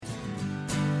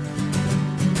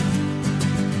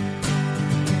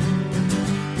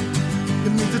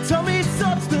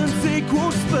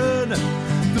equals spin.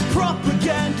 The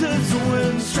propaganda's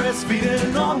win, stress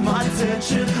feeding on my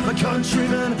tension. My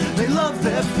countrymen, they love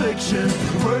their fiction.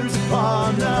 Words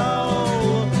are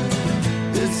now,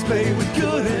 it's made with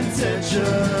good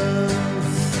intentions.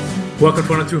 Welcome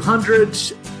to 1 200.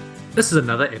 This is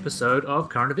another episode of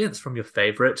Current Events from your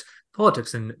favorite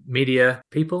politics and media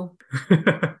people.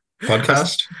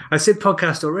 Podcast? I said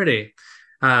podcast already.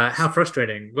 How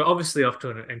frustrating. We're obviously off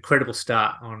to an incredible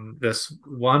start on this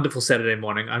wonderful Saturday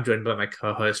morning. I'm joined by my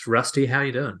co-host, Rusty. How are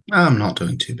you doing? I'm not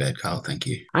doing too bad, Carl. Thank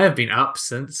you. I have been up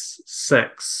since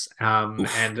 6,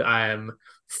 and I am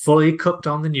fully cooked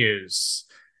on the news.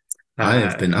 I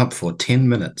have been up for 10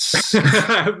 minutes.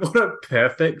 What a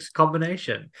perfect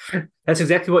combination. That's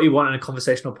exactly what you want in a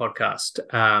conversational podcast.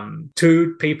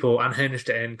 Two people unhinged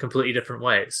in completely different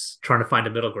ways, trying to find a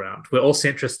middle ground. We're all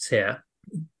centrists here.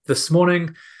 This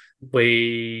morning,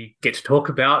 we get to talk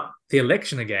about the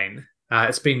election again.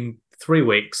 It's been 3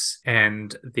 weeks,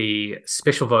 and the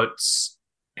special votes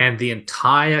and the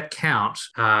entire count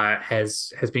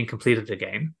has been completed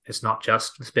again. It's not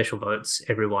just the special votes.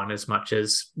 Everyone, as much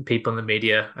as people in the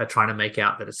media are trying to make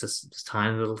out that it's this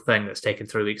tiny little thing that's taken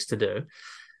 3 weeks to do.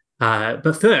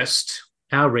 But first,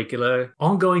 our regular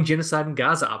ongoing genocide in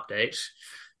Gaza update.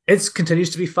 It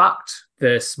continues to be fucked.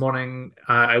 This morning,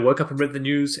 I woke up and read the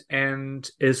news, and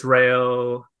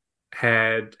Israel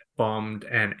had bombed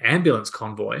an ambulance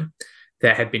convoy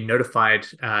that had been notified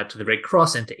to the Red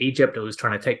Cross and to Egypt. It was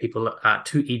trying to take people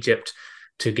to Egypt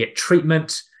to get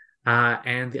treatment.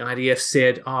 And the IDF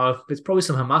said, there's probably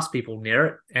some Hamas people near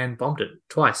it, and bombed it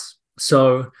twice.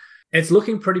 So it's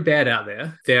looking pretty bad out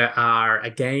there. There are,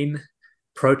 again,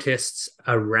 protests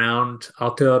around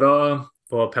Aotearoa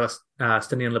for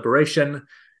Palestinian liberation.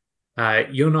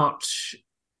 You're not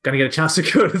going to get a chance to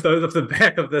go to those off the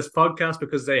back of this podcast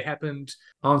because they happened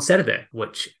on Saturday,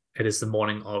 which it is the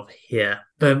morning of here.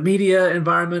 The media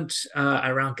environment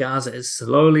around Gaza is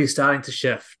slowly starting to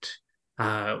shift.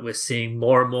 We're seeing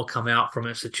more and more come out from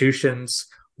institutions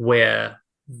where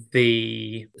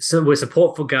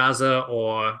support for Gaza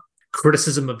or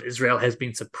criticism of Israel has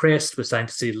been suppressed. We're starting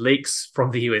to see leaks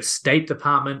from the US State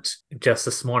Department just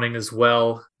this morning as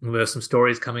well. There were some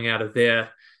stories coming out of there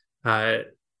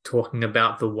talking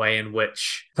about the way in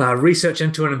which research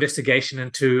into an investigation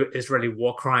into Israeli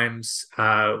war crimes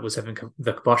was having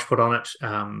the kibosh put on it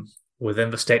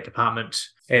within the State Department.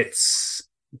 It's,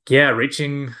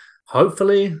 reaching,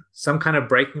 hopefully, some kind of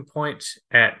breaking point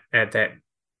at that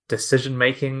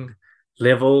decision-making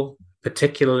level,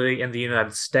 particularly in the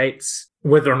United States.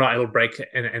 Whether or not it'll break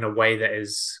in a way that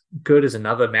is good is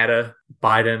another matter.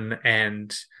 Biden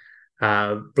and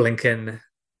Blinken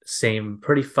seem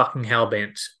pretty fucking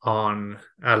hellbent on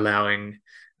allowing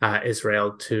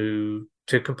Israel to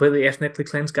completely ethnically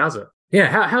cleanse Gaza. Yeah,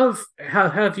 how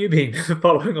have you been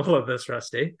following all of this,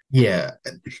 Rusty? Yeah,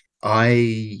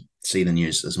 I see the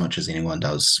news as much as anyone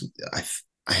does.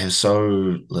 I have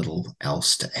so little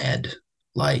else to add.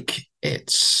 Like,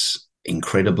 it's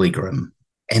incredibly grim.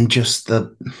 And just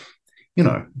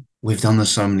we've done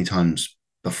this so many times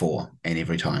before, and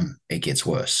every time it gets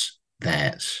worse.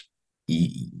 That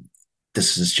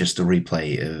this is just a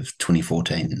replay of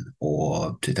 2014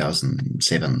 or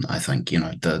 2007. I think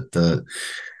the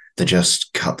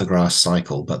just cut the grass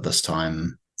cycle, but this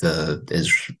time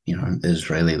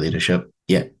Israeli leadership,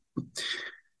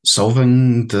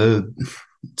 solving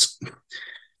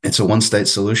it's a one-state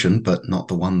solution, but not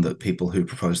the one that people who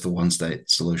propose the one-state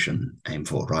solution aim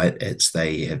for, right?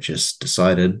 They have just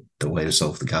decided the way to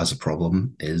solve the Gaza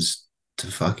problem is to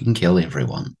fucking kill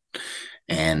everyone.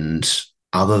 And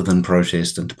other than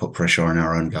protest and to put pressure on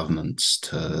our own governments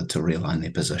to realign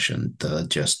their position, the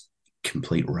just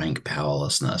complete rank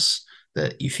powerlessness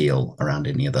that you feel around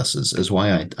any of this is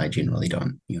why I generally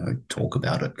don't, talk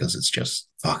about it, because it's just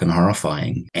fucking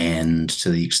horrifying. And to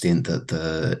the extent that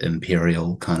the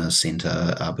imperial kind of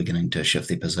center are beginning to shift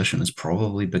their position is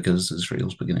probably because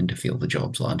Israel's beginning to feel the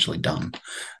job's largely done.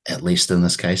 At least in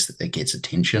this case, that it gets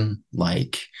attention.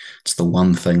 Like, it's the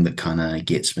one thing that kind of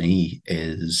gets me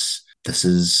is this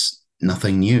is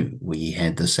nothing new. We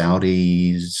had the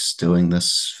Saudis doing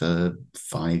this for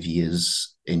 5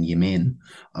 years in Yemen,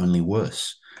 only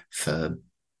worse,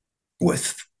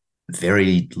 with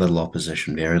very little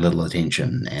opposition, very little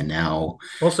attention, and now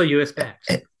also US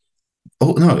backed.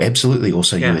 Oh no, absolutely,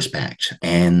 also US backed.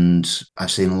 And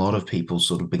I've seen a lot of people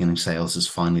sort of beginning to say, "Oh, this is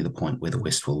finally the point where the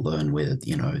West will learn, where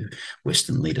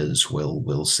Western leaders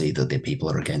will see that their people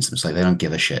are against them. So they don't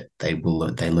give a shit. They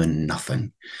learn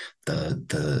nothing.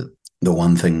 The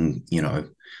one thing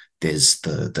there's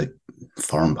the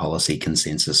foreign policy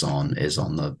consensus on is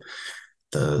on the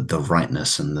the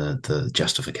rightness and the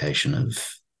justification of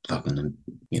fucking,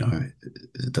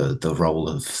 the role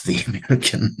of the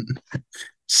American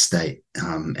state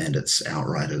and its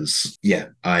outriders. Yeah,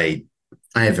 I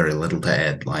have very little to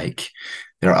add. Like,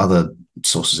 there are other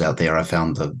sources out there. I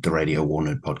found the Radio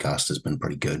Warner podcast has been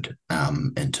pretty good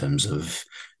in terms of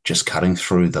just cutting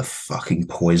through the fucking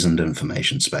poisoned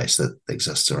information space that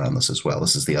exists around this as well.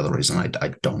 This is the other reason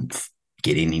I don't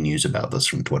get any news about this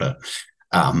from Twitter,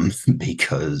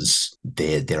 because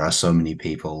there are so many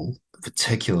people,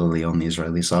 particularly on the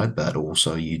Israeli side, but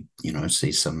also you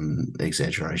see some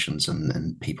exaggerations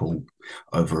and people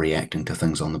overreacting to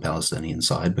things on the Palestinian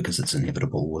side because it's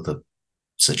inevitable with a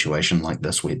situation like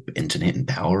this where internet and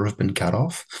power have been cut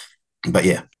off. But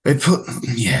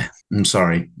I'm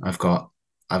sorry, I've got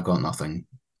nothing.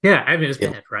 Yeah, I mean, it's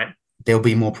bad, right? There'll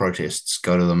be more protests.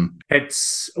 Go to them.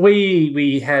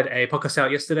 We had a podcast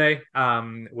out yesterday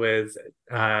with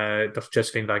Dr.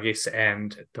 Josephine Varghese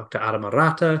and Dr. Adam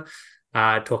Arata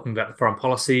talking about the foreign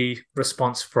policy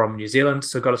response from New Zealand.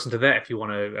 So go listen to that if you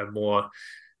want a more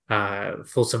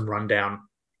fulsome rundown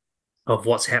of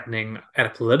what's happening at a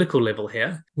political level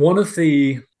here. One of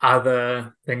the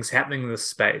other things happening in this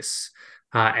space,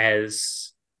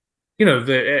 as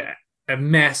a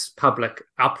mass public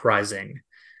uprising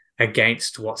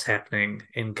against what's happening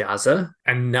in Gaza,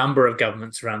 a number of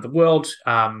governments around the world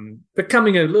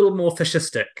becoming a little more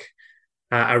fascistic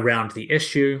around the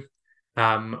issue.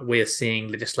 We are seeing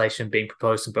legislation being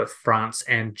proposed in both France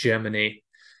and Germany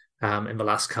in the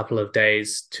last couple of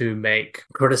days to make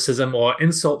criticism or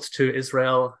insults to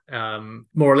Israel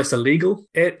more or less illegal.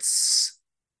 It's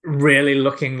really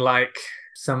looking like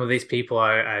some of these people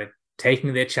are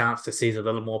taking their chance to seize a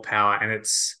little more power, and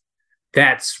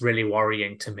that's really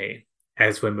worrying to me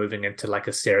as we're moving into like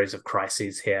a series of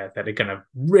crises here that are going to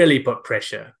really put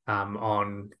pressure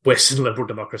on Western liberal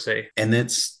democracy. And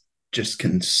that's just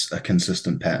a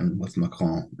consistent pattern with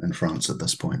Macron in France at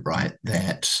this point, right?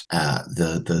 That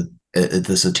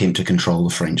this attempt to control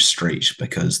the French street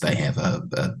because they have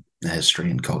a history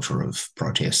and culture of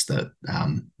protest that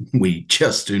we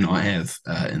just do not have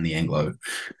in the Anglo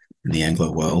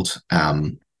world.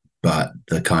 But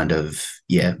the kind of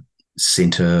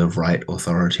center-right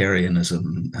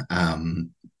authoritarianism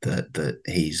that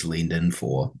he's leaned in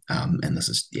for, and this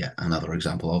is another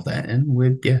example of that.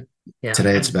 And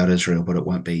today it's about Israel, but it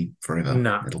won't be forever.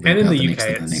 No, it'll be and in about the the UK, next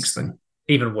thing, the next thing.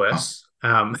 Even worse.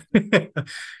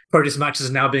 Protest marches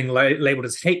are now being labeled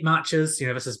as hate marches.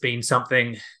 This has been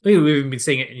something we've been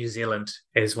seeing it in New Zealand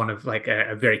as one of like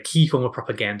a very key form of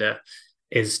propaganda,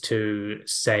 is to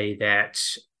say that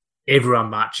everyone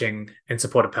marching in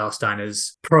support of Palestine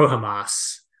is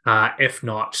pro-Hamas, if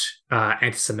not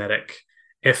anti-Semitic,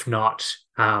 if not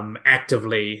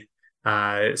actively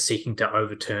seeking to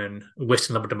overturn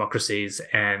Western liberal democracies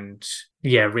and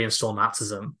reinstall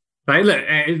Nazism. Right? Look,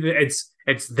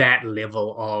 it's that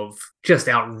level of just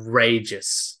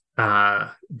outrageous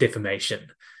defamation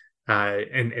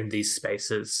in these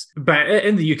spaces. But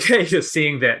in the UK, you're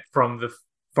seeing that from the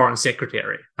Foreign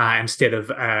Secretary instead of,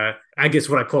 I guess,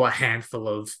 what I call a handful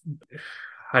of,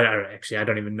 I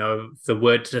don't even know the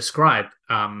word to describe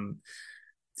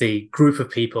the group of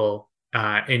people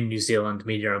in New Zealand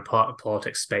media and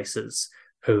politics spaces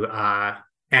who are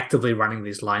actively running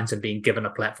these lines and being given a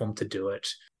platform to do it.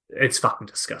 It's fucking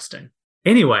disgusting.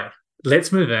 Anyway,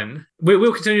 let's move in.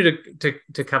 We'll continue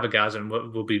to cover Gaza, and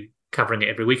we'll be covering it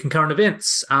every week in current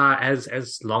events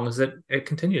as long as it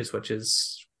continues, which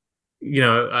is,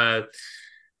 Netanyahu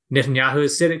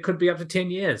has said it could be up to 10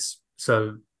 years.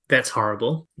 So that's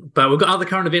horrible. But we've got other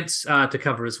current events to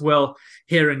cover as well.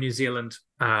 Here in New Zealand,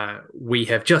 we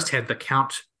have just had the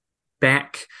count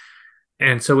back.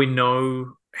 And so we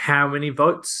know how many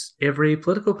votes every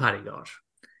political party got.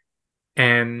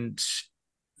 And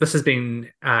this has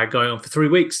been going on for 3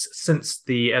 weeks since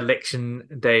the election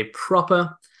day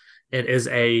proper. It is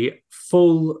a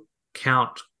full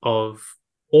count of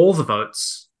all the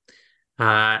votes,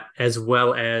 as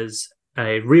well as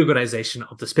a reorganization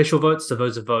of the special votes. So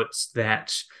those are votes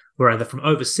that were either from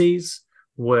overseas,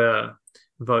 were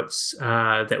votes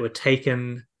that were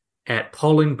taken at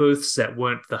polling booths that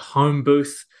weren't the home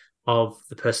booth of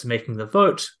the person making the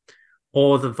vote,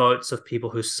 or the votes of people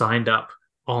who signed up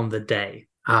on the day.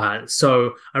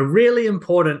 So a really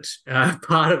important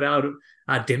part of our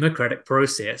democratic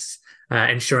process,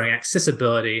 ensuring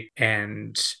accessibility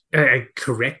and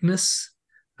correctness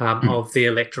of the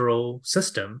electoral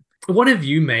system. What have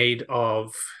you made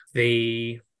of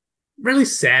the really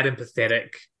sad and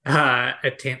pathetic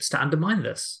attempts to undermine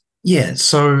this? Yeah,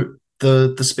 so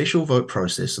the special vote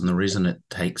process, and the reason it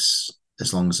takes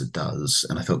as long as it does,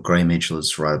 and I thought Graham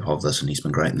Edgeler's right above this, and he's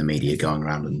been great in the media going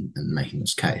around and making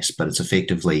this case, but it's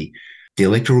effectively the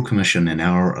Electoral Commission and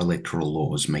our electoral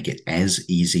laws make it as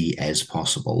easy as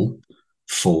possible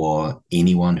for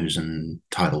anyone who's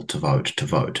entitled to vote to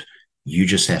vote. You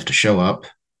just have to show up.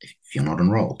 If you're not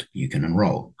enrolled, you can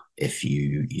enroll. If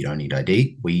you don't need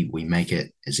ID, we make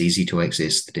it as easy to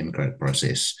access the democratic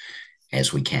process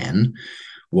as we can.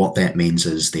 What that means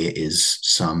is there is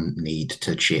some need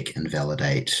to check and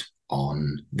validate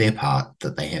on their part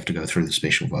that they have to go through the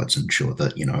special votes and ensure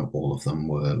that, all of them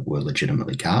were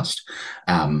legitimately cast.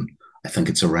 I think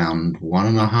it's around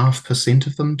 1.5%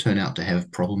 of them turn out to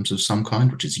have problems of some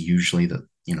kind, which is usually that,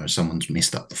 someone's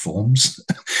messed up the forms,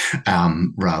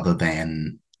 rather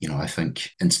than, I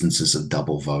think instances of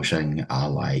double voting are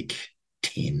like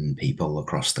 10 people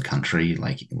across the country,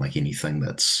 like anything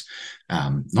that's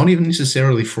not even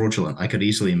necessarily fraudulent. I could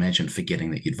easily imagine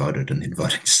forgetting that you'd voted and then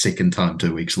voting a second time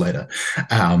 2 weeks later.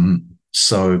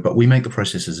 But we make the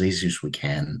process as easy as we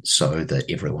can so that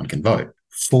everyone can vote.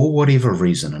 For whatever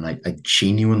reason, and I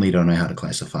genuinely don't know how to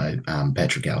classify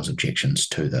Patrick Gower's objections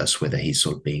to this, whether he's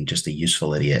sort of being just a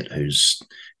useful idiot who's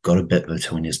got a bit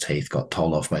between his teeth, got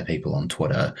told off by people on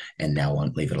Twitter, and now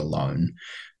won't leave it alone.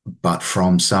 But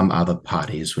from some other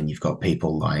parties, when you've got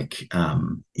people like,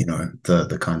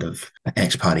 the kind of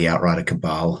Axe Party outrider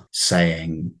cabal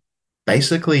saying,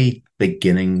 basically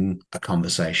beginning a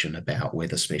conversation about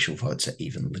whether special votes are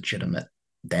even legitimate.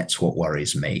 That's what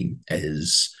worries me,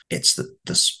 is it's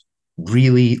this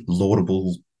really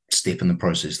laudable step in the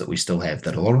process that we still have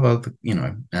that a lot of other,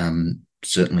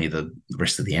 certainly the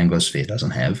rest of the Anglosphere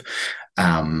doesn't have,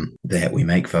 that we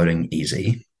make voting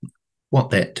easy. What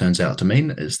that turns out to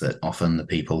mean is that often the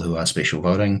people who are special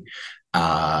voting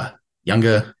are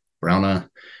younger, browner,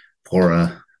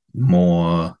 poorer,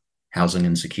 more housing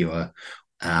insecure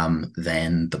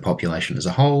than the population as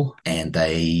a whole, and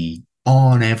they,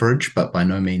 on average, but by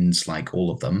no means like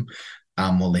all of them,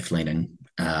 are more left-leaning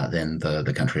than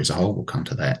the country as a whole. We'll come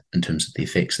to that in terms of the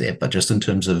effects there, but just in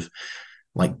terms of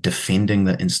like defending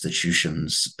the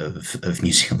institutions of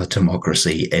New Zealand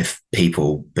democracy, if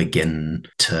people begin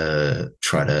to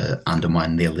try to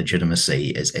undermine their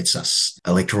legitimacy, it's us.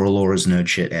 Electoral law is nerd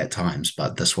shit at times,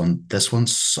 but this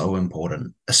one's so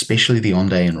important, especially the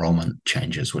on-day enrollment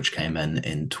changes, which came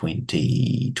in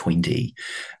 2020.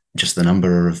 Just the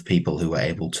number of people who were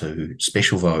able to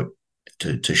special vote,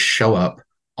 to show up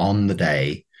on the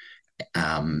day,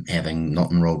 having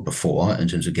not enrolled before, in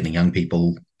terms of getting young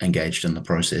people engaged in the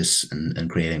process and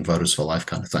creating voters for life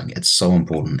kind of thing. It's so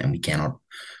important, and we cannot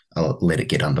let it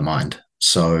get undermined.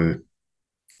 So,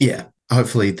 yeah,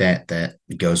 hopefully that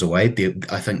goes away.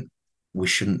 I think we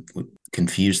shouldn't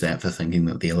confuse that for thinking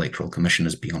that the Electoral Commission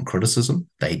is beyond criticism.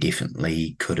 They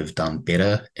definitely could have done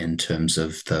better in terms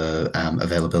of the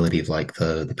availability of like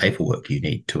the paperwork you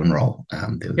need to enroll.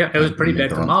 It was pretty bad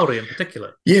for Māori in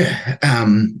particular. Yeah,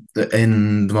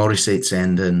 in the Māori seats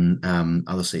and in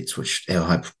other seats, which our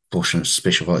high proportion of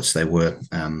special votes, they were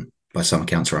by some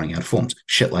accounts running out of forms.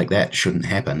 Shit like that shouldn't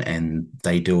happen, and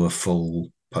they do a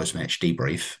full post-match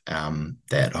debrief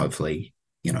that hopefully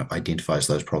identifies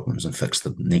those problems and fix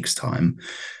them next time.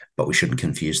 But we shouldn't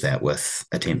confuse that with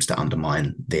attempts to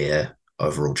undermine their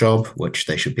overall job, which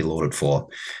they should be lauded for.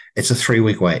 It's a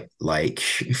 3-week wait. Like,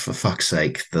 for fuck's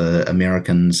sake, the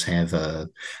Americans have a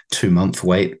 2-month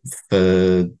wait for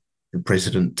the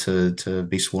president to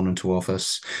be sworn into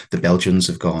office. The Belgians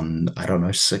have gone,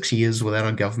 6 years without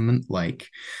a government. Like,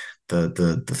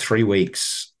 the 3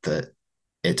 weeks that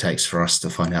it takes for us to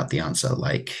find out the answer,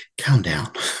 like, calm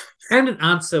down. And an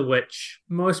answer which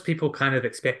most people kind of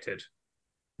expected.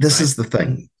 This is the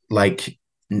thing. Like,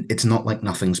 it's not like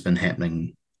nothing's been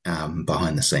happening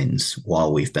behind the scenes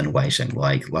while we've been waiting.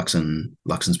 Like,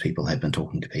 Luxon's people have been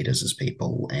talking to Peters's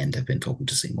people and have been talking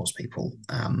to Seymour's people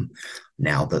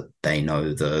now that they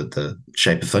know the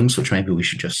shape of things, which maybe we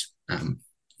should just run.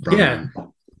 Yeah.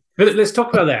 But let's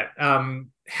talk about that.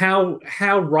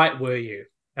 How right were you?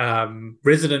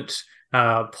 Resident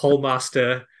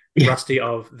pollmaster Rusty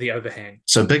of the Overhang.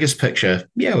 So biggest picture,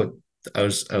 yeah, I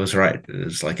was right.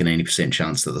 There's like an 80%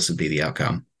 chance that this would be the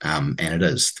outcome, and it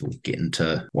is. We'll get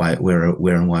into where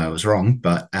and why I was wrong,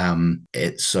 but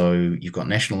so you've got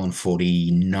National on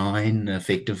 49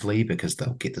 effectively because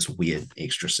they'll get this weird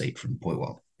extra seat from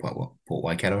Port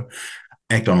Waikato.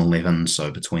 Act on 11,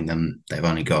 so between them they've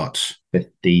only got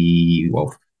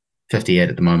 58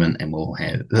 at the moment, and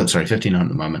 59 at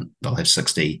the moment. They'll have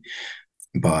 60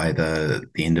 by the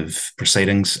end of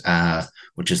proceedings,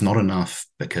 which is not enough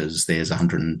because there's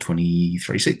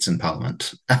 123 seats in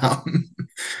Parliament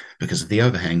because of the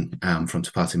overhang from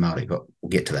Te Pāti Māori, but we'll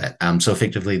get to that. So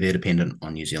effectively, they're dependent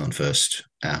on New Zealand First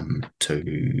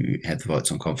to have the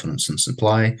votes on confidence and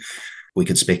supply. We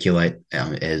could speculate,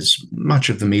 as much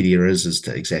of the media is, as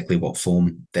to exactly what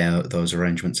form those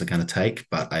arrangements are going to take,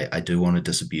 but I do want to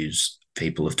disabuse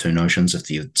people of two notions.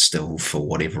 If you're still, for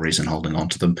whatever reason, holding on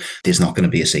to them, there's not going to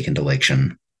be a second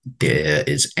election. There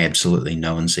is absolutely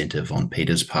no incentive on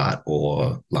Peter's part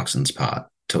or Luxon's part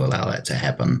to allow that to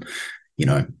happen.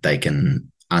 They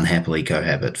can unhappily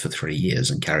cohabit for 3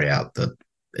 years and carry out the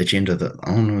agenda that,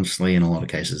 honestly, in a lot of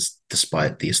cases,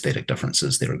 despite the aesthetic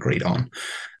differences, they're agreed on.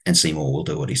 And Seymour will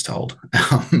do what he's told.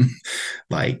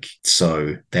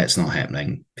 So that's not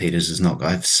happening. Peters is not.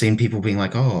 I've seen people being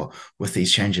like, oh, with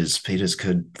these changes, Peters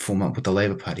could form up with the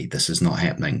Labour Party. This is not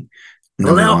happening.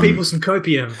 Allow people some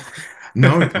copium.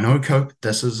 No cope.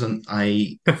 This isn't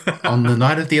on the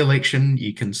night of the election,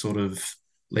 you can sort of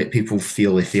let people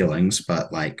feel their feelings,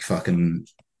 but fucking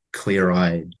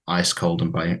clear-eyed, ice-cold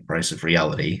embrace of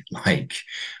reality.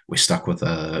 We're stuck with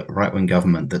a right-wing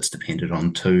government that's dependent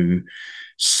on two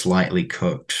slightly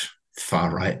cooked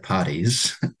far-right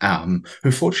parties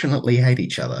who fortunately hate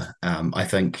each other. I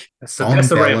think that's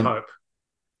the ray of hope.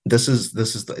 This is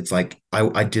it's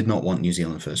I did not want New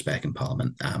Zealand First back in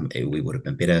Parliament. We would have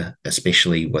been better,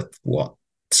 especially with what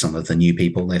some of the new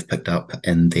people they've picked up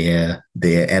in their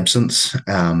absence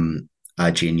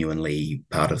are genuinely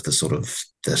part of the sort of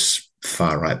this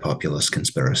far-right populist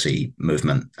conspiracy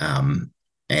movement,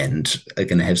 and are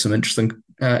going to have some interesting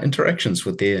interactions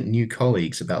with their new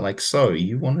colleagues about so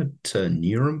you wanted to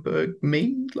Nuremberg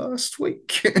me last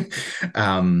week.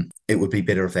 It would be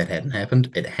better if that hadn't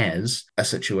happened. It has. A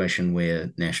situation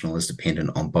where National is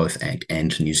dependent on both ACT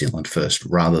and New Zealand First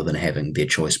rather than having their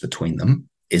choice between them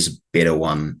is a better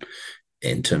one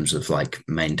in terms of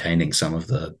maintaining some of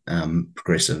the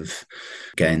progressive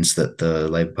gains that the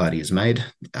Labour Party has made.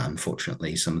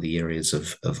 Unfortunately, some of the areas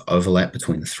of overlap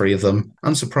between the three of them,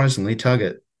 unsurprisingly,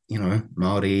 target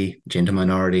Māori, gender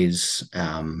minorities,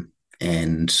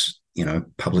 and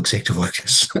public sector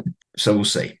workers. So we'll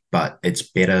see. But it's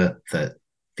better that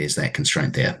there's that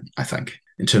constraint there, I think.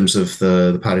 In terms of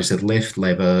the parties that left,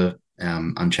 Labour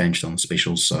unchanged on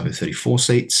specials, so 34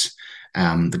 seats.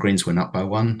 The Greens went up by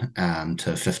 1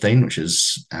 to 15, which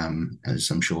is, as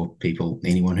I'm sure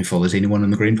anyone who follows anyone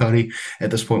in the Green Party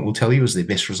at this point will tell you, is their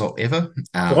best result ever.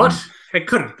 What? It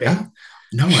couldn't be. Yeah.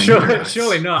 No,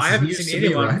 surely not. I haven't seen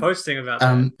anyone posting about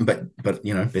that. But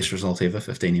best result ever,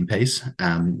 15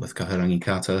 MPs, with Kahurangi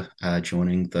Carter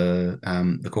joining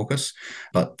the caucus.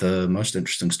 But the most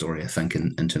interesting story, I think,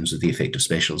 in terms of the effect of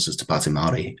specials is Te Pāti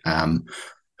Māori,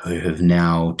 who have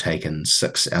now taken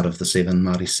 6 out of the 7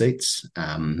 Māori seats,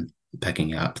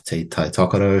 picking up Te Tai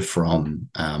Tokoro from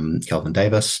Kelvin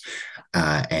Davis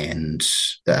and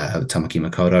Tamaki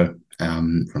Makoto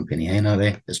from Penny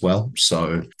Hainare as well.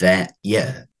 So they're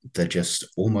just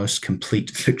almost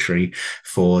complete victory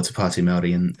for Te Pāti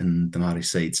Māori in the Māori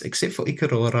seats, except for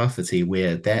Ikaroa Rāwhiti,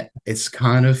 where it's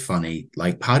kind of funny.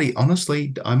 Party,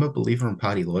 honestly, I'm a believer in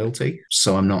party loyalty,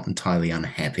 so I'm not entirely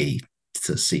unhappy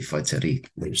to see Whaitiri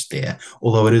lose there,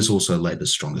 although it is also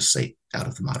Labour's strongest seat out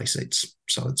of the Māori seats,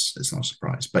 so it's not a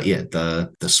surprise. But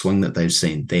the swing that they've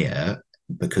seen there,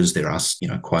 because there are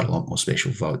quite a lot more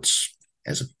special votes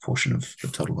as a proportion of the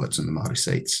total votes in the Māori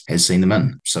seats, has seen them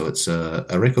in. So it's a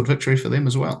record victory for them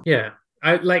as well. Yeah.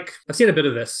 I've seen a bit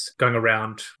of this going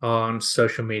around on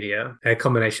social media, a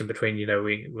combination between,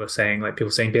 we were saying people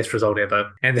saying best result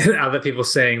ever, and then other people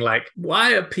saying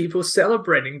why are people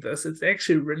celebrating this? It's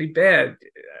actually really bad.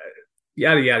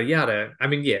 Yada, yada, yada. I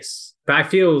mean, yes, but I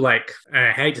feel and I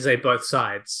hate to say both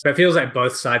sides, but it feels like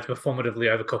both sides performatively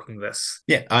overcooking this.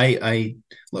 Yeah, I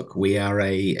look, we are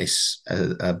a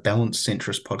balanced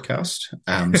centrist podcast,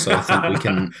 so I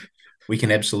think we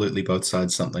can absolutely both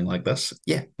sides something like this.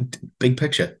 Yeah, big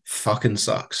picture, fucking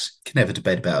sucks. Can have a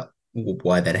debate about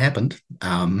why that happened,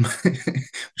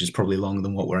 which is probably longer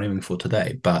than what we're aiming for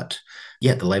today. But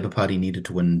yeah, the Labour Party needed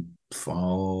to win 4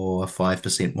 or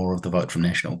 5% more of the vote from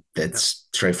National. That's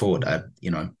straightforward.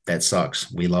 That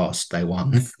sucks. We lost. They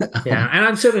won. Yeah, and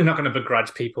I'm certainly not going to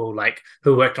begrudge people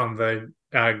who worked on the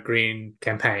Green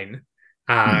campaign,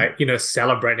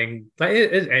 celebrating.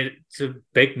 It's a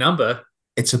big number.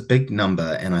 It's a big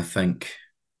number, and I think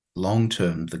long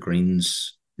term, the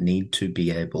Greens need to be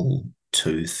able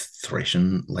to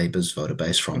threaten Labour's voter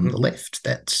base from the left.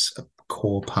 That's a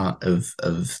core part of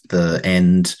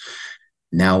and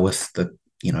now with the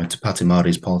Te Pāti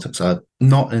Māori's politics are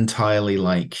not entirely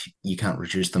like, you can't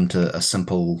reduce them to a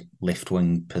simple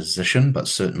left-wing position, but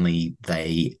certainly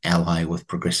they ally with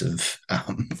progressive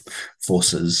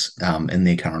forces in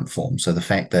their current form. So the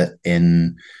fact that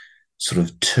in sort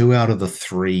of 2 out of the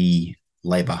 3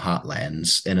 Labour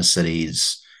heartlands, inner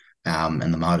cities, and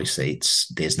the Māori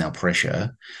seats, there's now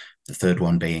pressure. The third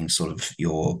one being sort of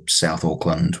your South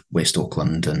Auckland, West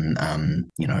Auckland, and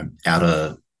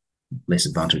outer, less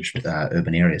advantaged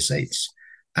urban area seats.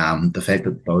 The fact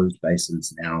that those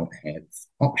bases now have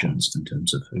options in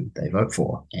terms of who they vote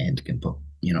for and can put,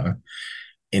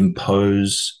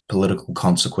 impose political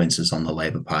consequences on the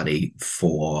Labour Party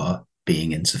for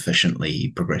being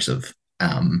insufficiently progressive,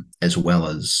 as well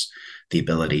as the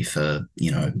ability for,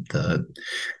 the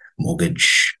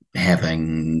mortgage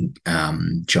having,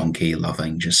 John Key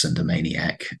loving Jacinda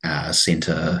Maniac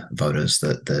centre voters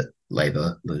that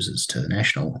Labour loses to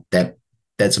National.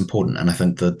 That's important. And I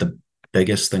think that the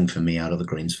biggest thing for me out of the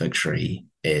Greens victory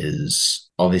is,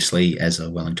 obviously, as a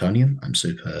Wellingtonian, I'm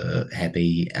super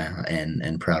happy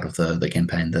and proud of the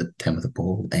campaign that Tamitha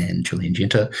Paul and Julian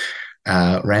Genter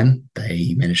ran.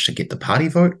 They managed to get the party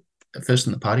vote, first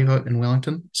in the party vote in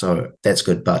Wellington. So that's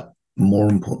good. But more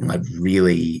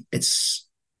importantly, it's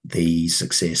the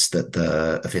success that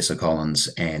the Efesa Collins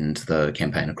and the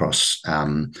campaign across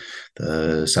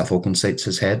the South Auckland seats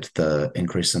has had, the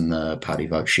increase in the party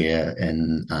vote share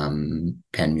in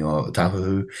Panmure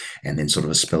Tahuhu, and then sort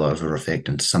of a spillover effect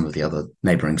into some of the other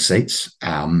neighbouring seats.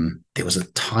 There was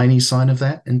a tiny sign of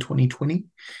that in 2020.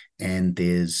 And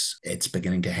it's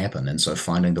beginning to happen. And so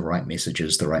finding the right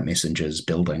messages,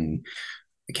 building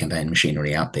the campaign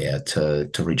machinery out there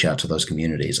to reach out to those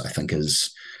communities, I think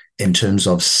is, in terms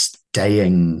of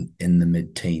staying in the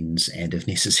mid-teens and, if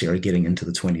necessary, getting into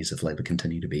the 20s if Labour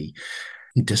continue to be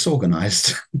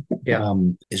disorganised,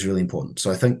 is really important.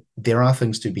 So I think there are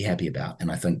things to be happy about.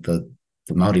 And I think the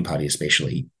Māori Party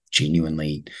especially,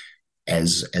 genuinely,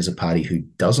 as a party who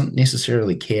doesn't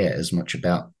necessarily care as much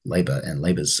about Labour and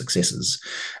Labour's successes,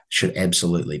 should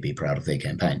absolutely be proud of their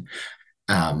campaign.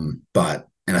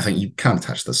 And I think you kind of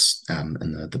touched this in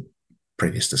the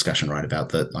previous discussion, right, about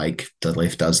that, like, the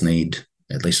left does need,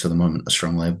 at least for the moment, a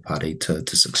strong Labour Party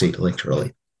to succeed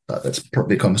electorally. But that's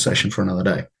probably a conversation for another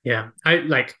day. Yeah.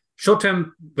 Short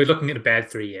term, we're looking at a bad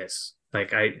 3 years.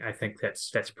 I think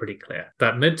that's pretty clear.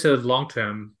 But mid to long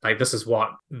term, this is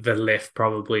what the left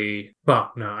probably,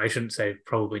 well, no, I shouldn't say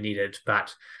probably needed,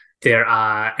 but there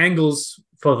are angles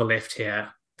for the left here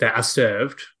that are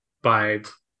served by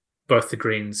both the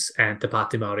Greens and the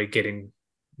Pāti Māori getting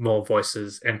more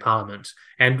voices in Parliament.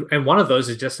 And one of those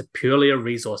is just purely a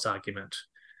resource argument,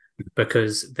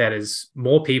 because that is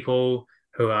more people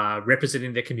who are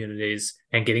representing their communities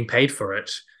and getting paid for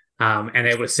it, and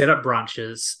able to set up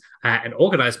branches and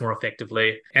organize more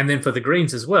effectively. And then for the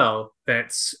Greens as well,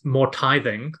 that's more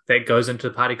tithing that goes into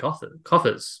the party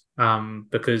coffers,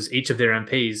 because each of their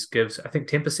MPs gives, I think,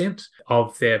 10%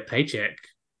 of their paycheck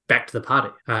back to the party.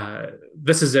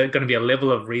 This is going to be a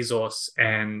level of resource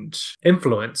and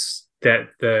influence that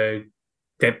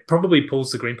probably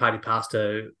pulls the Green Party past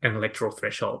an electoral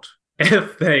threshold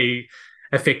if they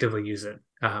effectively use it.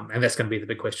 And that's going to be the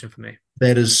big question for me.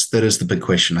 That is the big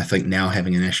question. I think now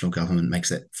having a national government makes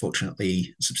that,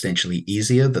 fortunately, substantially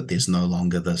easier, that there's no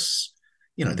longer this,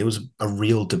 there was a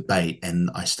real debate, and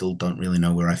I still don't really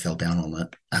know where I fell down on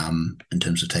it, in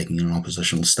terms of taking an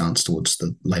oppositional stance towards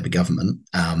the Labour government.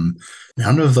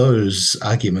 None of those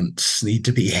arguments need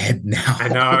to be had now. I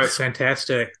know, it's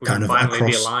fantastic. We can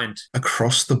finally be aligned.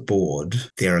 Across the board,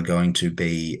 there are going to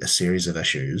be a series of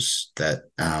issues that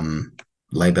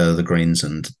Labour, the Greens,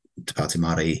 and Te Pāti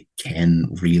Māori can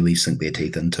really sink their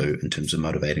teeth into in terms of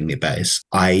motivating their base.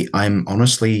 I'm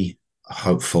honestly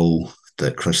hopeful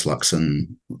that Chris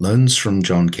Luxon learns from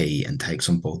John Key and takes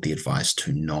on board the advice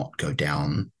to not go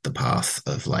down the path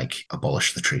of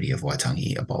abolish the Treaty of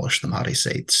Waitangi, abolish the Māori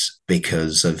seats,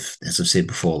 because of, as I've said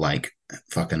before,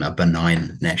 fucking a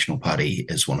benign national party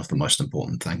is one of the most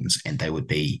important things. And they would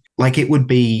be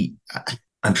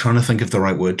I'm trying to think of the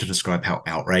right word to describe how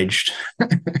outraged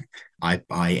I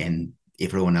and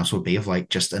everyone else would be of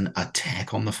just an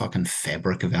attack on the fucking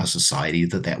fabric of our society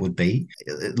that would be.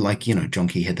 John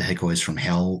Key had the Hikois from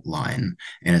Hell line,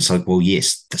 and it's well,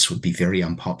 yes, this would be very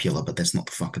unpopular, but that's not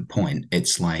the fucking point.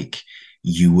 It's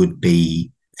you would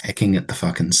be hacking at the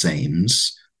fucking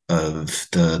seams of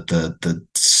the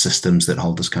systems that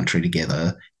hold this country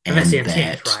together. And that's the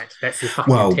intent, right? That's the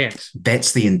fucking intent.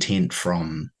 That's the intent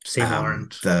from Seymour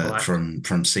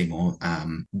from Seymour.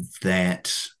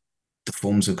 That the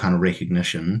forms of kind of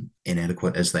recognition,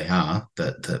 inadequate as they are,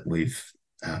 that we've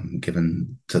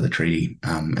given to the treaty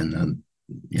in the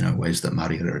ways that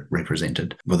Māori are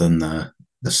represented within the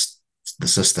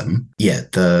system.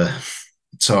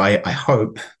 So I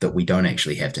hope that we don't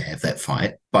actually have to have that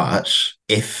fight. But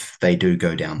if they do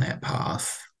go down that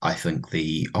path, I think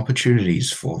the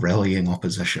opportunities for rallying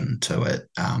opposition to it,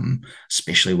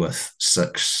 especially with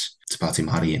 6 Te Pāti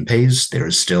Māori MPs, there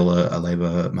is still a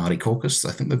Labour Māori caucus.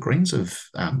 I think the Greens have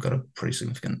got a pretty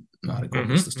significant Māori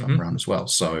caucus this time around as well.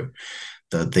 So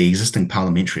the existing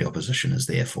parliamentary opposition is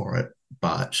there for it.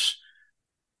 But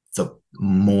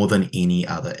more than any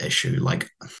other issue, like,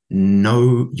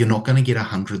 no, you're not going to get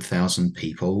 100,000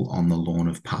 people on the lawn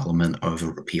of Parliament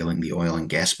over repealing the oil and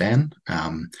gas ban,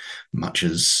 much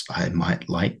as I might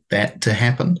like that to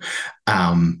happen.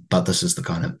 But those are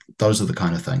the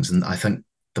kind of things. And I think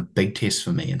the big test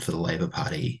for me and for the Labour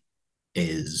Party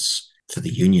is, for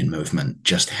the union movement,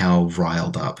 just how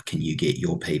riled up can you get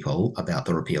your people about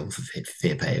the repeal of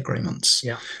fair pay agreements?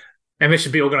 Yeah. And we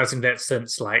should be organising that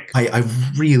since, like, I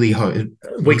really hope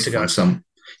weeks ago.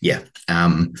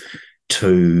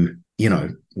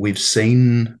 We've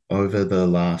seen over the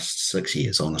last 6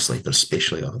 years, honestly, but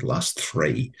especially over the last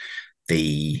 3,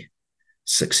 the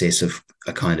success of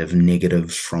a kind of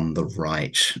negative from the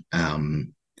right,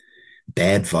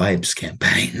 bad vibes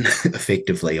campaign,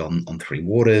 effectively on Three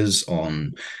Waters,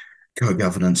 on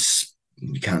co-governance.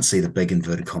 You can't see the big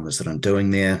inverted commas that I'm doing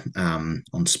there,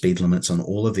 on speed limits, on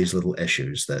all of these little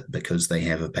issues, that because they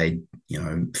have a paid,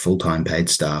 full-time paid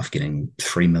staff getting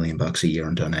 $3 million a year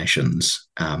in donations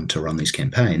to run these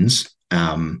campaigns.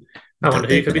 I wonder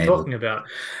who you could be talking about.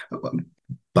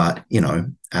 But,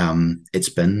 it's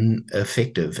been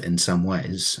effective in some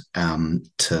ways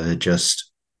to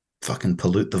just fucking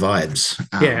pollute the vibes.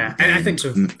 And I think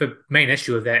the main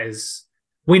issue of that is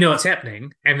we know it's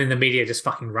happening, and then the media just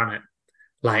fucking run it.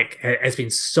 Like, it's been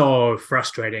so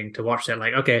frustrating to watch that.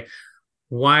 Like, okay,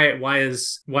 why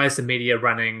is the media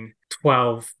running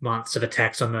 12 months of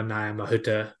attacks on Nanaia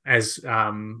Mahuta as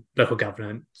local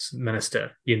governance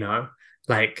minister?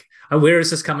 Like, where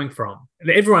is this coming from?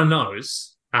 Everyone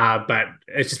knows, but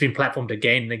it's just been platformed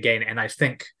again and again. And I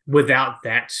think without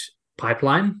that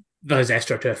pipeline, those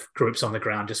AstroTurf groups on the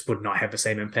ground just would not have the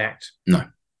same impact. No.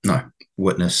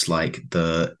 Witness, like,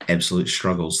 the absolute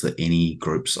struggles that any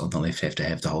groups on the left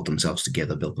have to hold themselves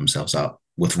together, build themselves up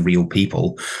with real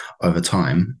people over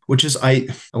time, which is, I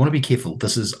want to be careful.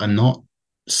 I'm not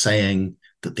saying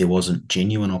that there wasn't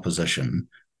genuine opposition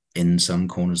in some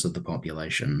corners of the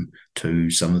population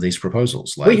to some of these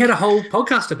proposals. Like, we had a whole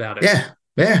podcast about it.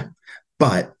 Yeah.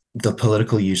 But the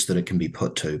political use that it can be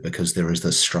put to, because there is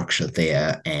this structure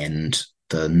there and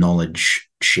the knowledge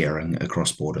sharing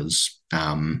across borders,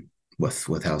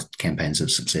 with how campaigns have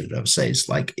succeeded overseas.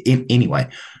 Like, anyway,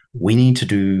 we need to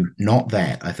do not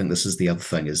that. I think this is the other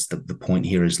thing, is the point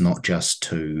here is not just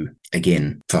to,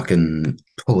 again, fucking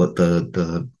pull at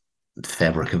the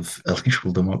fabric of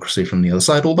electoral democracy from the other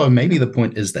side, although maybe the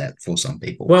point is that for some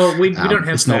people. Well, we don't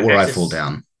have... It's not where I fall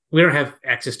down. We don't have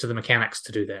access to the mechanics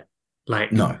to do that.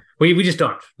 Like, no. We just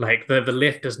don't. Like, the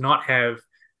left does not have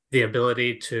the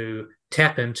ability to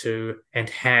tap into and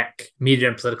hack media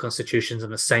and political institutions in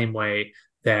the same way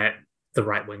that the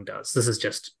right wing does. This is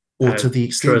just... Or to the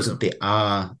extent that there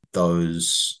are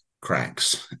those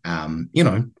cracks.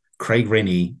 Craig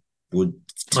Rennie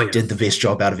did the best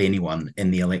job out of anyone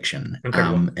in the election.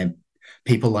 And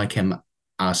people like him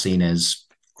are seen as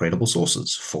credible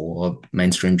sources for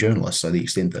mainstream journalists. So the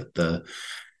extent that the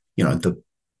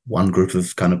one group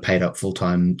of kind of paid up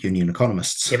full-time union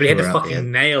economists. Yeah, but he had to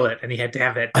fucking nail it, and he had to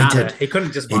have that data. He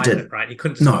couldn't just buy it, right? He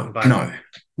couldn't just buy it. No.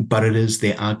 But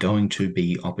there are going to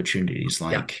be opportunities.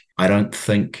 Like, I don't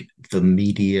think the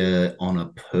media on a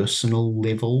personal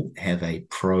level have a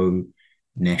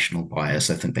pro-national bias.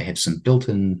 I think they have some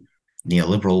built-in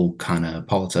neoliberal kind of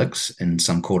politics in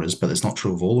some quarters, but it's not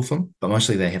true of all of them. But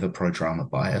mostly they have a pro-drama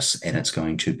bias, and it's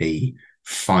going to be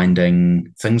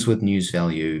finding things with news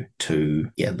value to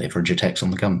leverage attacks on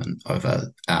the government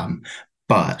over,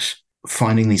 but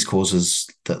finding these causes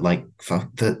that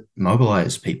that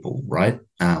mobilize people, right?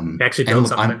 Actually build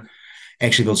something.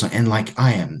 And like,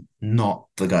 I am not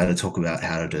the guy to talk about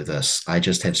how to do this. I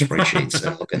just have spreadsheets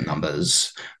that look at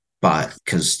numbers, but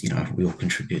because we all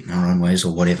contribute in our own ways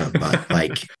or whatever. But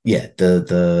like,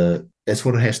 that's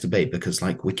what it has to be, because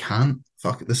like, we can't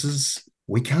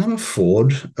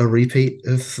afford a repeat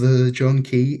of the John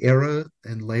Key era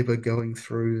and Labour going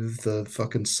through the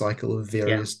fucking cycle of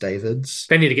various Davids.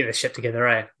 They need to get this shit together,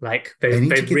 eh? Like, they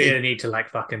really need to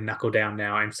like fucking knuckle down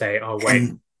now and say, oh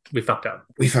wait, we fucked up.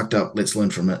 Let's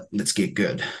learn from it. Let's get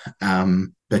good.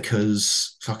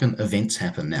 Because fucking events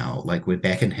happen now. Like, we're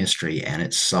back in history and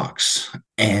it sucks.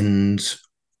 And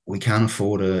we can't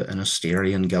afford an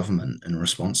Asterian government in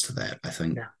response to that. I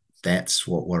think that's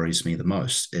what worries me the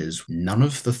most, is none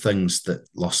of the things that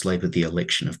lost Labour the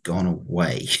election have gone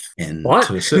away. And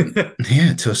to a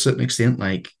certain extent,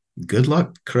 like, good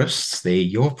luck, Chris. They're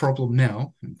your problem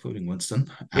now, including Winston.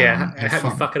 How do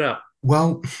you fuck it up?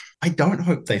 Well, I don't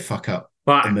hope they fuck up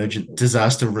emergent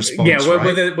disaster response.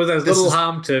 With as little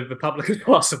harm to the public as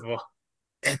possible.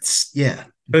 This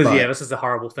is a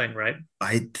horrible thing, right?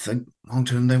 I think long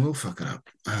term they will fuck it up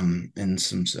in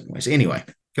some certain ways. Anyway,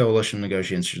 coalition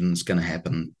negotiations going to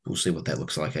happen. We'll see what that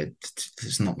looks like.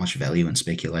 There's not much value in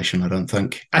speculation, I don't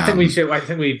think. I think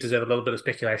we deserve a little bit of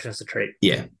speculation as a treat.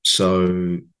 Yeah.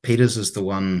 So Peters is the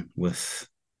one with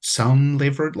some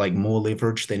leverage, like more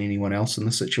leverage than anyone else in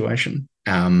the situation.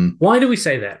 Why do we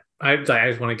say that? I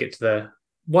just want to get to the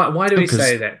why do we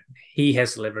say that he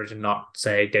has leverage and not,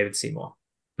 say, David Seymour,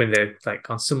 when they're like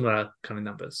on similar kind of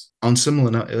numbers? On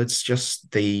similar, it's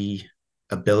just the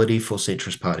ability for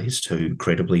centrist parties to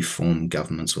credibly form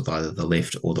governments with either the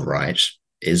left or the right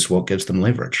is what gives them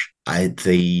leverage.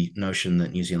 The notion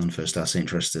that New Zealand First are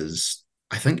centrist is,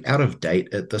 I think, out of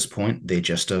date at this point. They're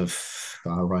just a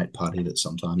far-right party that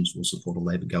sometimes will support a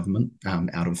Labour government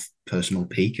out of personal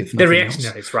pique, if nothing else. The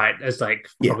reactionaries, right, is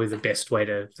probably the best way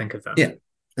to think of them. Yeah,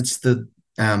 it's the...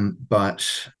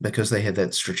 but because they have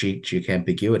that strategic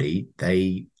ambiguity,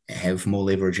 they have more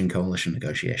leverage in coalition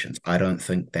negotiations. I don't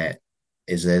think that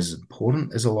is as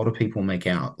important as a lot of people make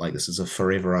out. Like, this is a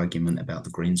forever argument about the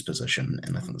Greens' position,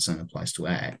 and I think the same applies to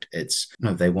ACT. It's,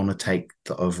 they want to take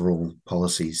the overall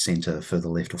policy centre further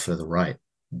left or further right.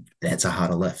 That's a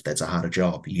harder lift. That's a harder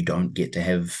job. You don't get to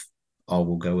have,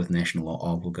 we'll go with National,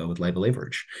 or we'll go with Labour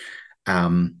leverage.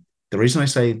 The reason I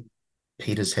say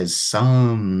Peters has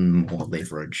some more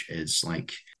leverage is,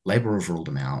 like, Labour have ruled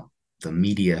him out. The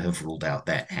media have ruled out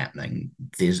that happening.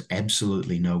 There's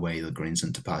absolutely no way the Greens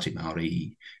and Te Pāti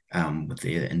Māori, with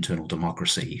their internal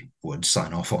democracy, would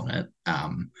sign off on it.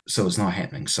 So it's not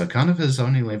happening. So kind of his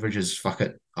only leverage is, fuck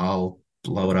it, I'll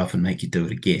blow it up and make you do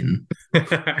it again.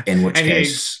 In which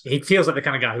case... He feels like the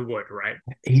kind of guy who would, right?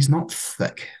 He's not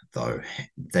thick, though.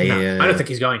 I don't think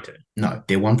he's going to. No,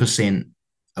 they're 1%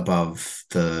 above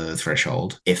the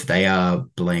threshold. If they are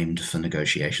blamed for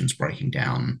negotiations breaking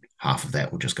down, half of that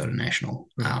will just go to National.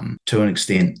 To an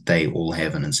extent, they all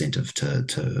have an incentive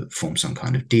to form some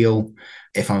kind of deal.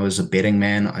 If I was a betting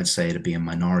man, I'd say it'd be a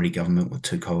minority government with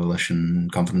two coalition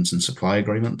confidence and supply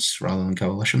agreements rather than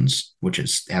coalitions, which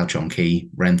is how John Key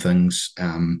ran things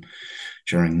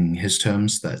during his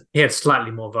terms. That he had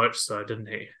slightly more votes, though, didn't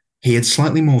he? He had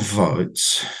slightly more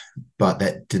votes, but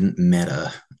that didn't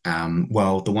matter.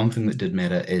 Well, the one thing that did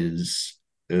matter is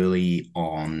early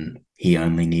on, he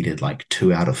only needed like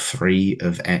 2 out of 3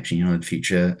 of Action United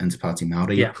Future and Te Pāti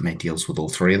Māori. Made deals with all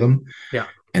 3 of them. Yeah.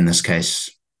 In this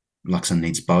case, Luxon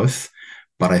needs both.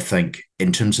 But I think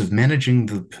in terms of managing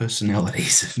the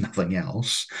personalities, if nothing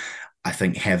else, I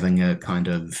think having a kind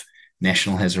of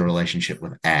National has a relationship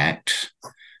with ACT.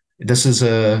 This is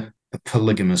a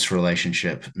polygamous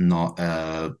relationship, not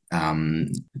a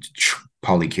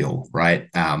polycule, right?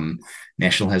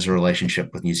 National has a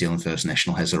relationship with New Zealand First.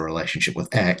 National has a relationship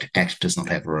with ACT. ACT does not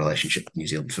have a relationship with New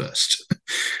Zealand First.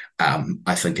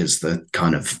 I think is the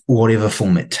kind of, whatever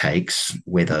form it takes,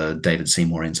 whether David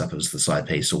Seymour ends up as the side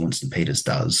piece or Winston Peters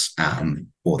does,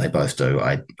 or they both do,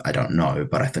 I don't know,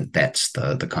 but I think that's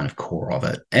the kind of core of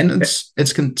it. And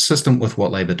it's consistent with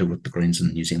what Labour did with the Greens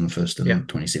and New Zealand First in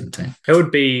 2017.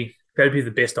 That'd be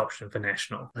the best option for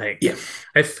National. And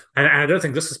I don't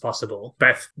think this is possible,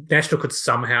 but if National could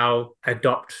somehow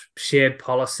adopt shared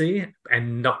policy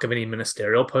and not give any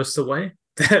ministerial posts away,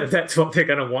 that's what they're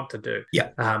going to want to do.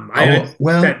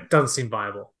 That doesn't seem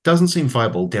viable. Doesn't seem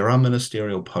viable. There are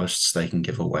ministerial posts they can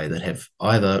give away that have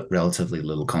either relatively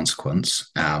little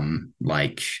consequence,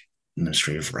 like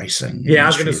Ministry of Racing. Yeah, I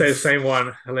was going to say the same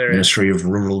one. Hilarious. Ministry of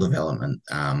Rural Development,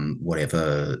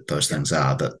 whatever those things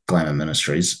are, that glamour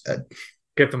ministries.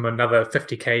 Give them another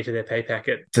 50k to their pay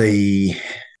packet. The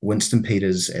Winston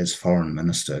Peters as foreign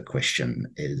minister question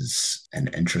is an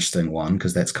interesting one,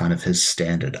 because that's kind of his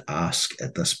standard ask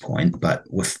at this point. But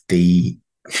with the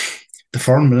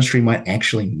foreign ministry might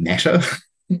actually matter.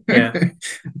 But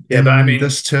I mean,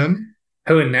 this term,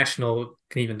 who in National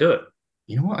can even do it?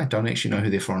 You know what? I don't actually know who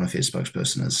their foreign affairs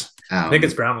spokesperson is. I think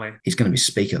it's Brownlee. He's going to be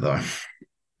speaker, though.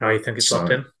 Oh, you think it's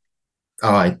locked in?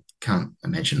 Oh, I can't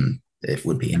imagine it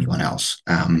would be anyone else.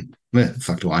 The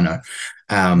fuck do I know?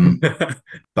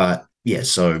 But yeah,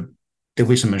 so there'll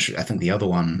be some issue. I think the other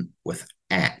one with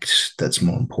ACT that's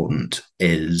more important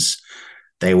is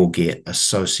they will get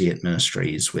associate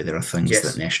ministries where there are things Yes.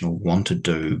 that National want to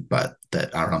do, but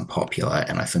that are unpopular.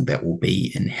 And I think that will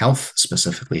be in health,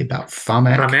 specifically about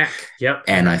Pharmac. Pharmac, yep.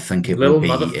 And I think it little will be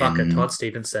motherfucker, in Todd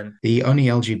Stevenson. the only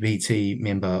LGBT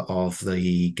member of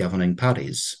the governing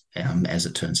parties, as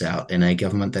it turns out, in a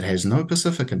government that has no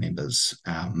Pacifica members.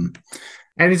 And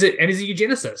he's a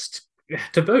eugenicist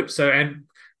to boot. So, and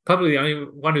probably the only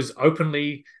one who's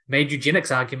openly made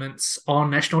eugenics arguments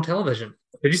on national television.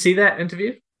 Did you see that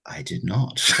interview? I did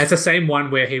not. It's the same one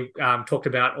where he talked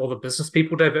about all the business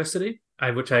people diversity,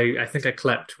 which I think I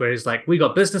clipped, where he's like, we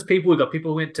got business people, we got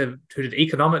people who did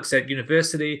economics at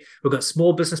university, we've got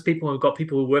small business people, and we've got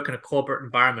people who work in a corporate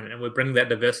environment, and we're bringing that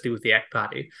diversity with the ACT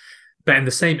Party. But in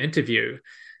the same interview,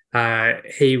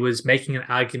 he was making an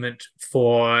argument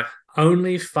for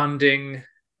only funding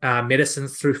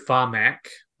medicines through Pharmac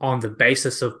on the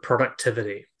basis of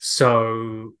productivity.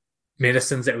 So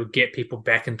medicines that would get people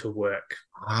back into work.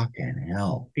 Fucking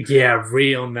hell. Yeah,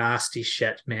 real nasty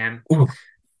shit, man. Ooh,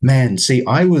 man, see,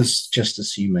 I was just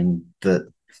assuming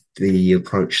that the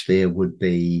approach there would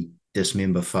be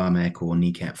dismember Pharmac or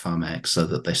kneecap Pharmac so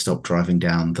that they stop driving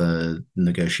down the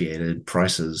negotiated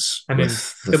prices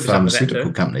with the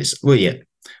pharmaceutical companies. Well, yeah,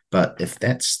 but if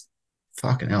that's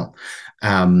fucking hell.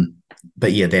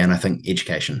 But yeah, then I think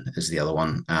education is the other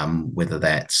one. Whether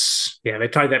that's they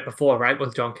tried that before, right,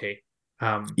 with John Key.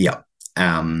 Yeah.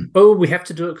 We have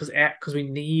to do it because we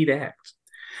need ACT.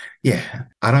 Yeah,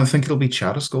 I don't think it'll be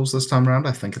charter schools this time around.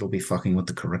 I think it'll be fucking with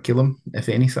the curriculum, if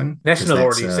anything. National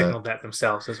already signaled that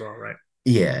themselves as well, right?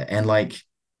 Yeah, and like,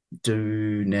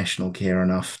 do National care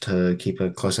enough to keep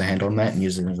a closer hand on that and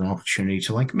use it as an opportunity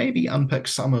to like maybe unpick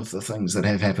some of the things that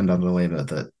have happened under Labour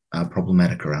that are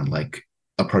problematic around like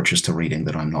approaches to reading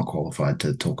that I'm not qualified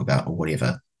to talk about or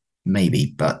whatever.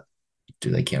 Maybe, but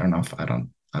do they care enough? I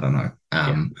don't know.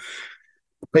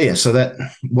 But yeah, so that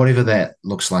whatever that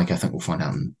looks like, I think we'll find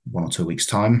out in 1 or 2 weeks'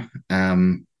 time.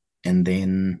 And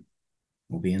then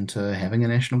we'll be into having a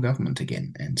national government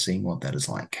again and seeing what that is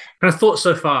like. And I thought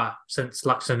so far, since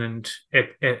Luxon and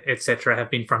etc.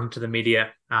 have been fronted to the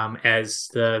media as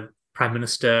the Prime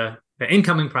Minister, the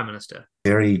incoming Prime Minister.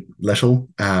 Very little.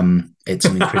 It's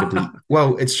an incredibly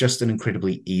it's just an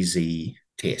incredibly easy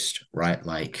test, right?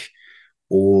 Like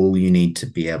all you need to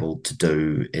be able to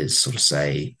do is sort of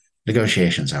say,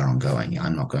 negotiations are ongoing.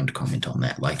 I'm not going to comment on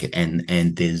that. Like, and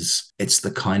it's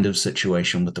the kind of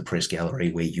situation with the press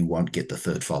gallery where you won't get the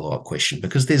third follow-up question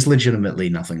because there's legitimately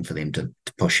nothing for them to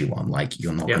push you on. Like,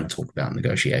 you're not going to talk about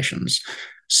negotiations.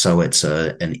 So it's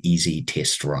an easy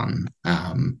test run.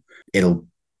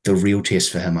 The real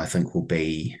test for him, I think, will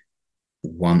be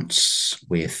once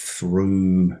we're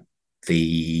through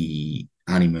the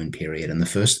honeymoon period and the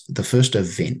first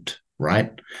event,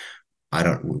 right?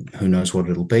 Who knows what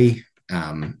it'll be.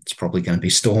 It's probably going to be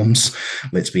storms,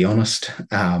 let's be honest.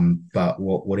 But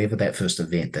whatever that first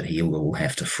event that he will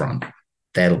have to front,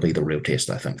 that'll be the real test,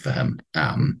 I think, for him.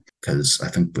 Because I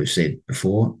think we've said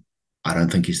before, I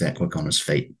don't think he's that quick on his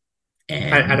feet.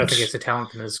 And I don't think he has the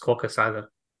talent in his caucus either.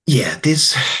 Yeah,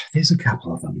 there's a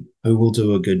couple of them who will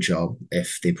do a good job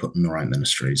if they're put in the right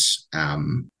ministries.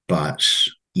 But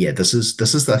yeah, this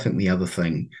is I think the other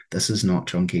thing. This is not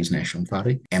John Key's National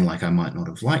Party, and like I might not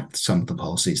have liked some of the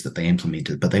policies that they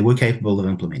implemented, but they were capable of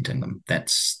implementing them.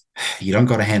 You don't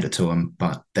got to hand it to them,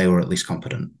 but they were at least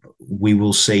competent. We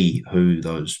will see who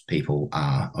those people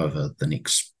are over the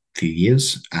next few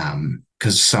years,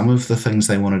 because some of the things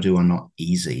they want to do are not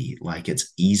easy. Like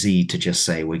it's easy to just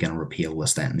say we're going to repeal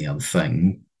this, that, and the other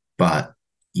thing, but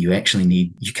you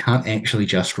can't actually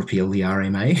just repeal the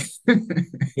RMA.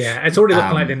 Yeah, it's already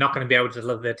looking like they're not going to be able to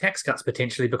deliver their tax cuts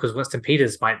potentially because Winston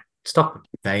Peters might stop them.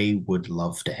 They would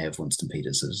love to have Winston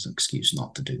Peters as an excuse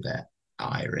not to do that,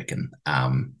 I reckon.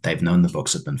 They've known the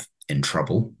books have been in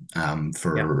trouble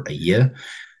for a year,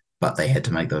 but they had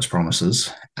to make those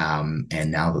promises.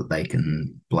 And now that they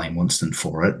can blame Winston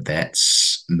for it, that's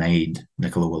made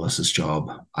Nicola Willis's job,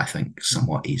 I think,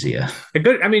 somewhat easier.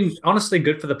 Good. I mean, honestly,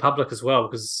 good for the public as well,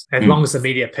 because as long as the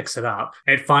media picks it up,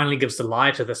 it finally gives the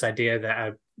lie to this idea that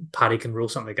a party can rule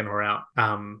something in or out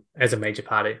as a major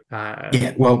party.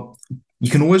 Yeah, well, you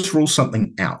can always rule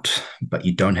something out, but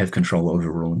you don't have control over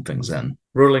ruling things in.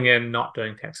 Ruling in not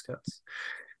doing tax cuts.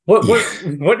 What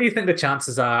do you think the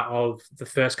chances are of the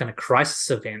first kind of crisis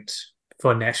event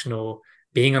for National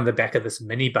being on the back of this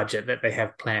mini budget that they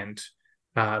have planned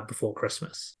before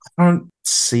Christmas? I don't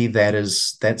see that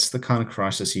that's the kind of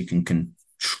crisis you can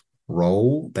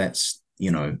control. That's,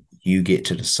 you get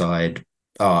to decide,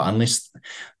 unless,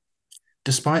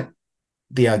 despite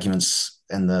the arguments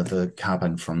and the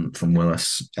carping from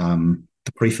Willis,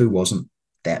 the pre-fu wasn't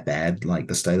that bad. Like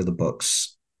the state of the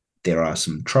books, there are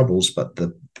some troubles, but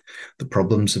the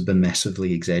problems have been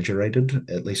massively exaggerated,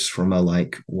 at least from a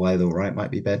like why the right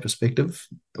might be bad perspective,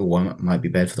 or why might be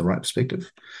bad for the right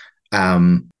perspective.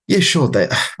 Yeah, sure.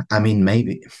 That I mean,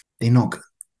 maybe they're not.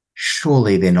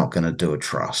 Surely they're not going to do a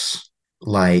truss.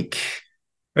 Like,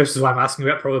 this is why I'm asking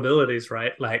about probabilities,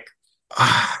 right? Like,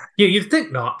 you'd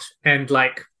think not, and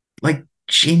like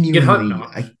genuinely,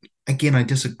 not. I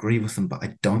disagree with them, but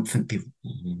I don't think they're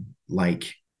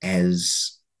like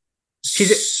as.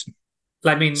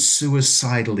 I mean,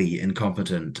 suicidally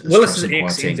incompetent as Willis is Truss and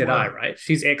ex Kwarteng NZI, were. right?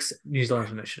 She's ex New Zealand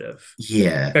Initiative.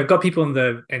 Yeah, They've got people in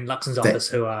Luxon's That- office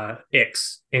who are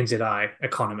ex NZI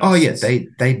economists. oh yeah,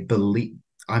 they believe.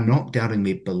 I'm not doubting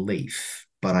their belief,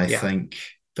 but I Yeah. think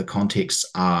the contexts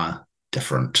are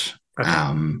different.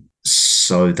 Okay.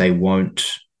 So they won't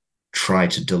try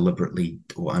to deliberately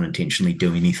or unintentionally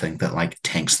do anything that like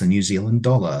tanks the New Zealand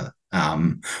dollar,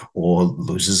 or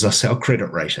loses us our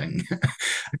credit rating.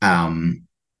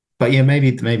 But yeah,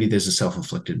 maybe there's a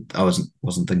self-inflicted. I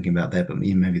wasn't thinking about that, but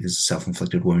maybe there's a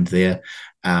self-inflicted wound there.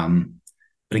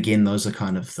 But again, those are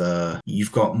kind of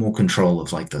you've got more control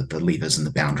of like the levers and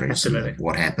the boundaries Absolutely. and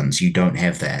what happens. You don't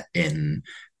have that in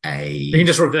You can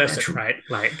just reverse it, right?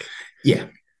 Like, yeah,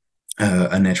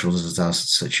 a natural disaster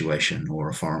situation or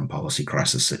a foreign policy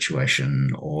crisis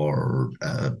situation or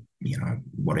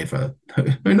whatever.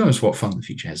 Who knows what fun the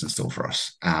future has in store for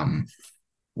us?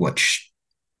 Which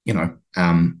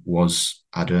was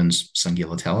Ardern's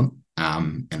singular talent,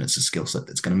 and it's a skill set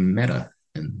that's going to matter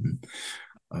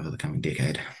over the coming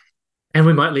decade. and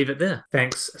we might leave it there.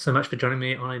 Thanks so much for joining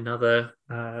me on another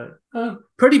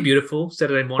pretty beautiful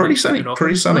Saturday morning.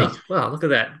 Pretty sunny. Wow, look at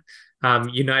that.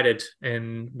 United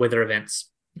in weather events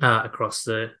across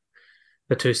the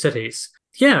two cities.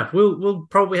 Yeah, we'll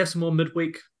probably have some more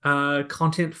midweek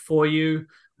content for you.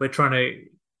 We're trying to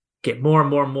get more and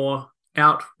more and more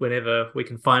out whenever we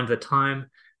can find the time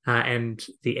and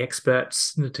the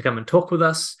experts to come and talk with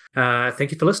us.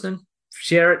 Thank you for listening.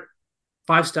 Share it,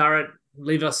 5-star it,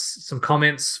 leave us some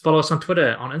comments, follow us on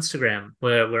Twitter, on Instagram.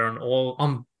 We're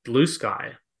on Blue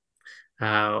Sky.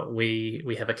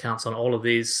 We have accounts on all of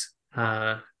these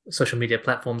social media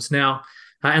platforms now,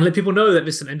 and let people know that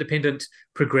there's some independent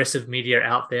progressive media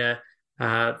out there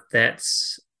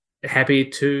that's happy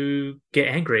to get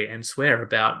angry and swear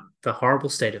about the horrible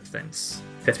state of things.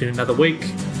 That's been another week.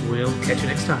 We'll catch you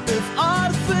next time. If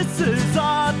artificers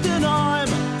are denied,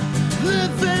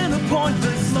 living a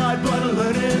pointless life, but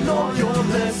learning all your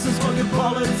lessons. Fucking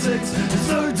politics, there's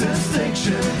no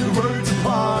distinction. The road's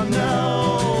apart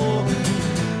now.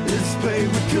 It's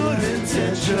paved with good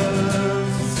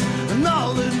intentions, and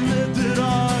I'll admit that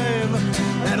I'm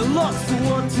at a loss for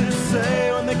what to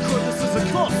say when they quote this as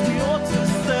a cost we ought to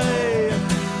stay.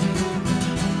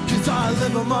 'Cause I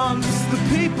live amongst the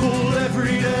people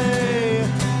every day.